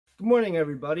Good morning,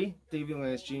 everybody. Davy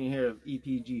Lantz Jr. here of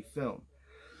EPG Film.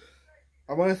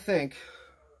 I want to thank,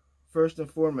 first and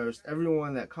foremost,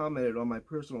 everyone that commented on my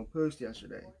personal post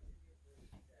yesterday.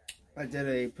 I did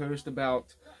a post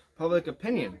about public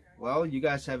opinion. Well, you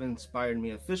guys have inspired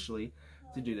me officially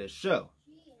to do this show.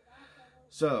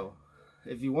 So,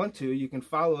 if you want to, you can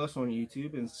follow us on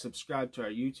YouTube and subscribe to our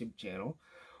YouTube channel.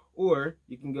 Or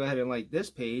you can go ahead and like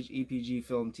this page, EPG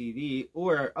Film TV,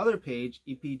 or our other page,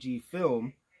 EPG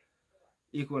Film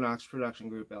Equinox Production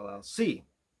Group LLC.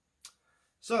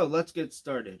 So let's get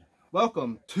started.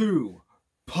 Welcome to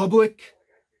Public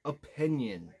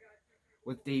Opinion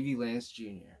with Davy Lantz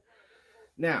Jr.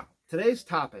 Now, today's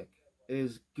topic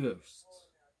is ghosts.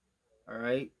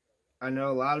 Alright? I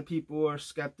know a lot of people are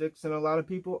skeptics and a lot of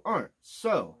people aren't.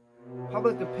 So,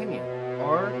 public opinion.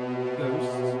 Are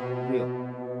ghosts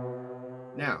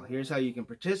real? Now, here's how you can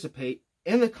participate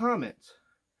in the comments.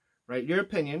 Write your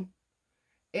opinion.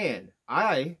 And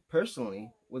I,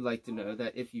 personally, would like to know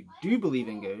that if you do believe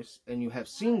in ghosts and you have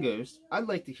seen ghosts, I'd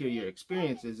like to hear your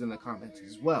experiences in the comments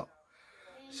as well.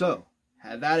 So,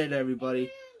 have at it,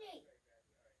 everybody.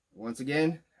 Once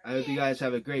again, I hope you guys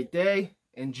have a great day,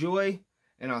 enjoy,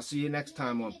 and I'll see you next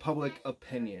time on Public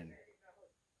Opinion.